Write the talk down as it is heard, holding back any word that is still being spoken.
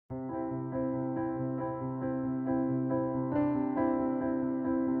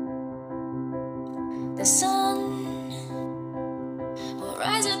The sun will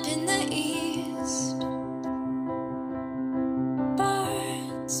rise up in the east.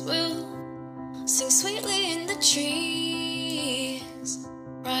 Birds will sing sweetly in the trees.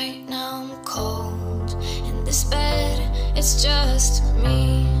 Right now I'm cold in this bed, it's just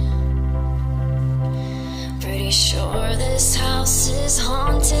me. Pretty sure this house is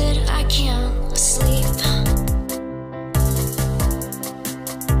haunted, I can't sleep.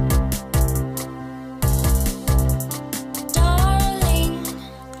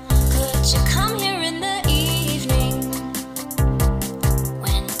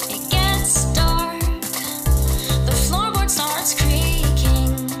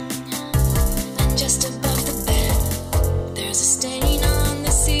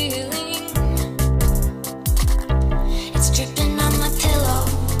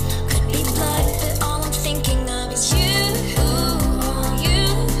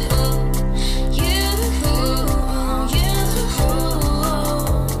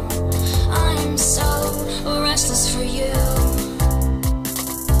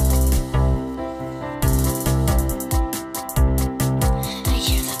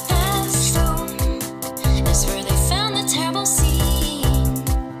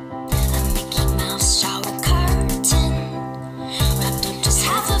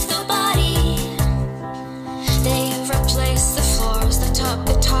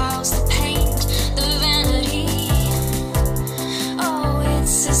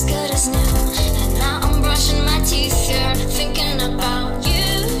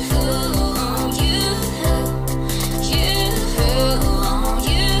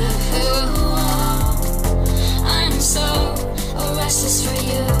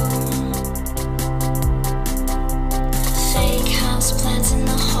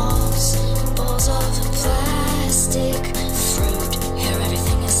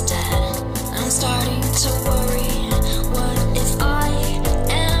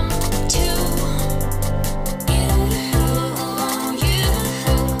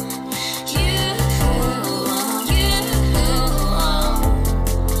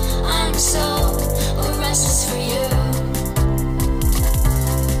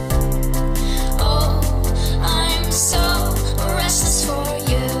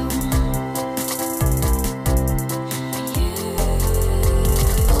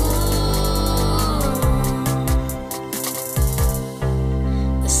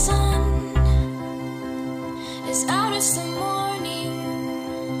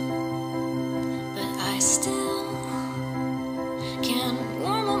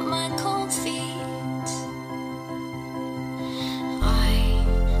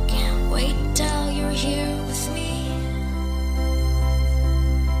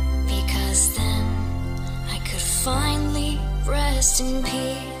 Finally rest in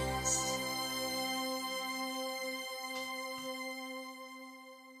peace.